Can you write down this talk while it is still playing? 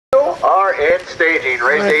Are in staging.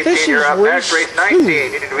 Race 18, you're up next. Race 19,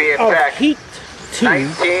 you need to be in tech. Heat 2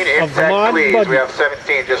 19 in tech, please. Buggy. We have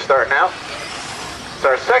 17 just starting out. It's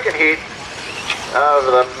our second heat of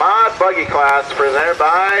the Mod Buggy class presented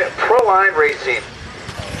by Proline Racing.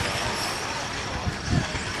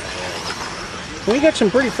 We got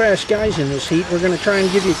some pretty fast guys in this heat. We're going to try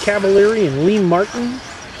and give you Cavalieri and Lee Martin.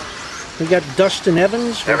 We got Dustin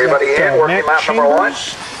Evans. Everybody in, working lap number 1.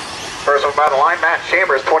 Chambers. First one by the line, Matt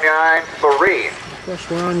Chambers, 29.3. Of course,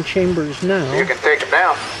 we're on Chambers now. You can take him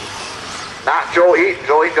down. Not Joel Eaton.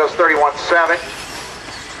 Joel Eaton goes 31.7.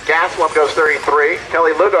 Gaslam goes 33.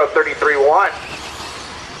 Kelly Lugo, 33.1.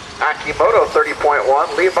 Akimoto,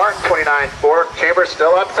 30.1. Lee Martin, 29.4. Chambers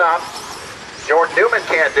still up top. Jordan Newman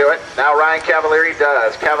can't do it. Now Ryan Cavalieri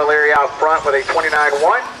does. Cavalieri out front with a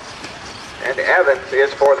 29.1. And Evans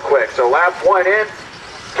is fourth quick. So lap 1 in.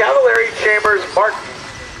 Cavalieri, Chambers, Martin,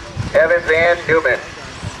 Evans, and Newman.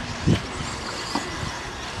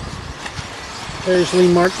 There's Lee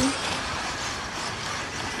Martin.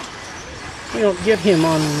 We don't get him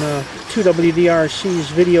on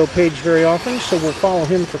 2WDRC's video page very often, so we'll follow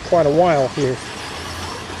him for quite a while here.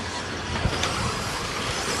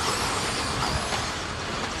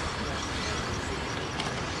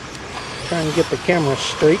 Trying to get the camera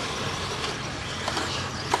straight.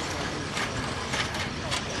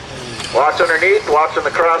 Watch underneath, watching the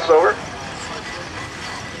crossover.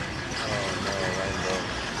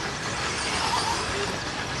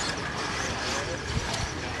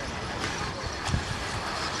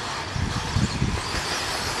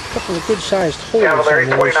 Couple of good-sized holes. Cavalieri, on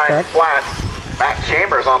the 29 racetrack. flat. Matt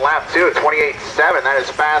Chambers on lap 2 at 28.7. That is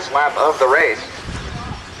fast lap of the race.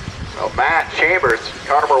 So Matt Chambers,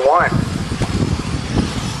 car number 1.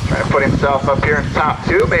 Trying to put himself up here in top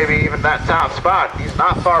 2, maybe even that top spot. He's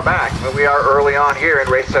not far back, but we are early on here in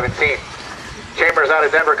race 17. Chambers out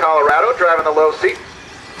of Denver, Colorado, driving the low seat.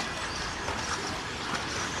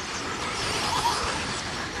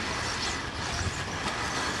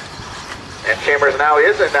 And Chambers now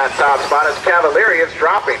is in that top spot as Cavalieri is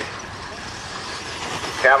dropping.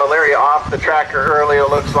 Cavalieri off the tracker early, it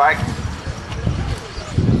looks like.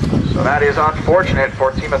 So that is unfortunate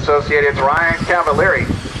for Team Associated's Ryan Cavalieri.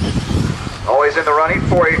 Always in the running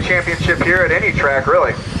for a championship here at any track,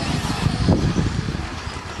 really.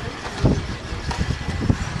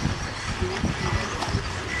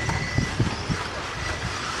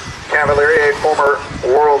 Cavalieri, a former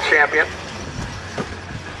world champion.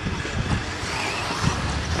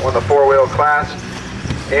 Won the four-wheel class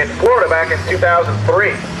in Florida back in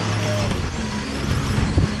 2003.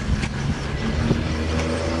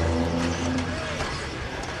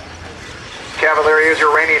 Cavalieri is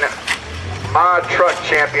your reigning Mod Truck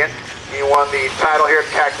champion. He won the title here at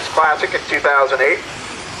Cactus Classic in 2008.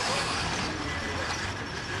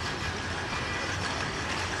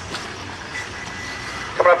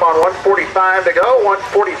 Coming up on 145 to go.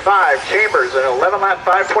 145. Chambers an 11-lap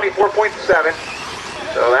 5:24.7.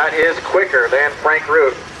 So that is quicker than Frank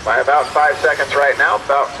Root by about 5 seconds right now.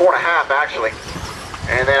 About 4.5 actually.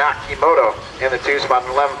 And then Akimoto in the 2 spot,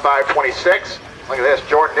 11.5.26. Look at this,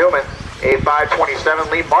 Jordan Newman, a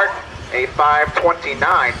 5:27. Lee Martin, a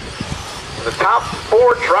 5:29. So the top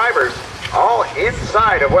 4 drivers all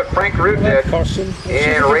inside of what Frank Root did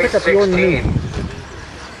in race 16.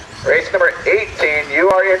 Race number 18, you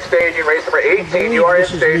are in staging. Race number 18, you are in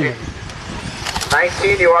staging.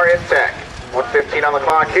 19, you are in tech. 1:15 on the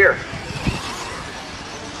clock here.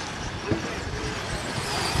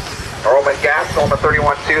 Roman Gaskell, the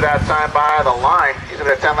 31.2 that time by the line. He's at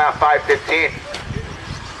a 10-lap 5:15.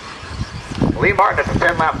 Lee Martin at the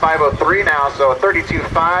 10-lap 5:03 now, so a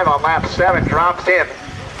 32.5 on lap 7 drops him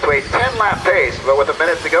to a 10-lap pace, but with a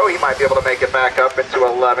minute to go, he might be able to make it back up into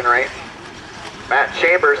 11 range. Matt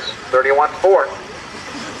Chambers, 31.4.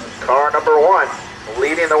 Car number 1,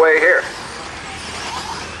 leading the way here.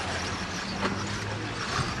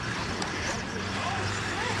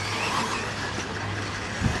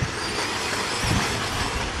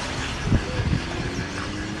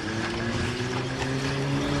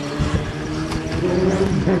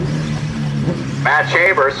 Matt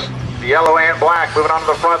Chambers, the yellow and black, moving on to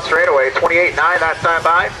the front straightaway. 28.9 that time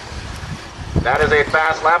by. That is a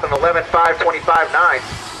fast lap, an 11.5.25.9.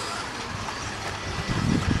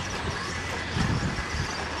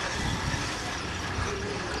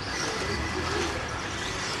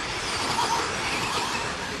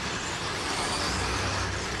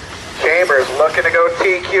 Chambers looking to go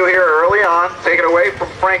TQ here early on, take it away from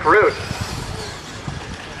Frank Root.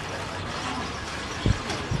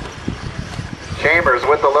 Chambers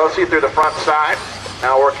with the low seat through the front side.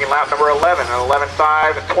 Now working lap number 11, an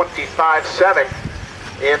 11.5 and 25.7.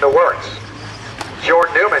 in the works.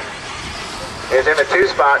 Jordan Newman is in the 2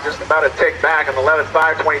 spot, just about a tick back on 11.5,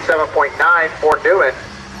 27.9 for Newman.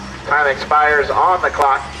 Time expires on the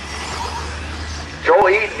clock. Joel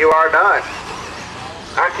Eaton, you are done.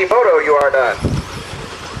 Akimoto, you are done.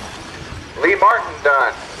 Lee Martin,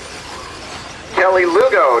 done. Kelly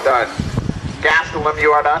Lugo, done. Gastelum,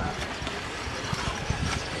 you are done.